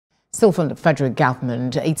Still from the federal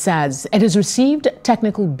government, it says it has received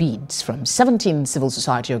technical bids from 17 civil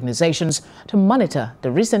society organizations to monitor the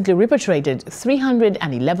recently repatriated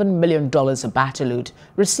 $311 million Abacha loot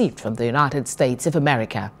received from the United States of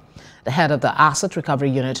America. The head of the Asset Recovery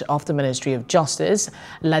Unit of the Ministry of Justice,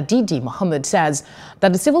 Ladidi Mohammed, says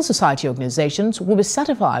that the civil society organizations will be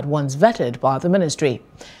certified once vetted by the ministry.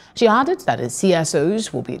 She added that the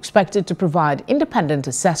CSOs will be expected to provide independent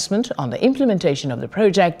assessment on the implementation of the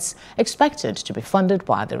projects expected to be funded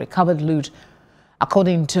by the recovered loot.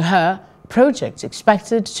 According to her, projects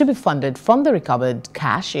expected to be funded from the recovered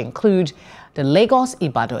cash include the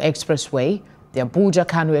Lagos-Ibadan Expressway, the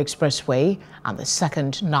Abuja-Kano Expressway, and the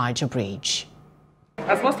Second Niger Bridge.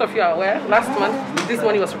 As most of you are aware, last month, this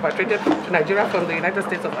money was repatriated to Nigeria from the United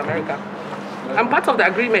States of America. And part of the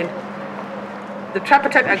agreement, the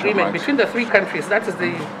tripartite agreement between the three countries, that is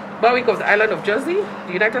the Republic of the Island of Jersey,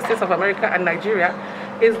 the United States of America, and Nigeria,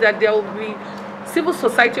 is that there will be civil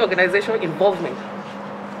society organization involvement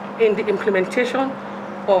in the implementation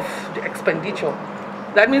of the expenditure.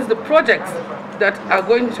 That means the projects that are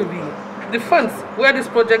going to be, the funds where these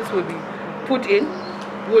projects will be put in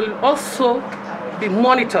will also be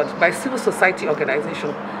monitored by civil society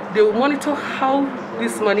organization. They will monitor how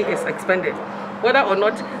this money is expended, whether or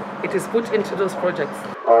not it is put into those projects.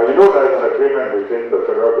 You know there is an agreement between the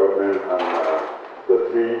federal government and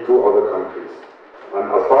the two other countries. And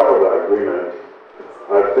as part of the agreement,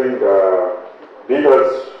 I think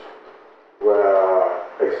bidders were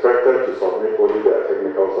expected to submit only their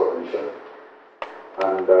technical submission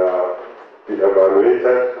and be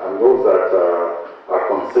evaluated, and those that are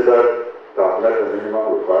considered to have met the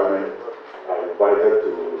minimum requirement are invited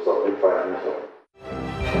to submit financial.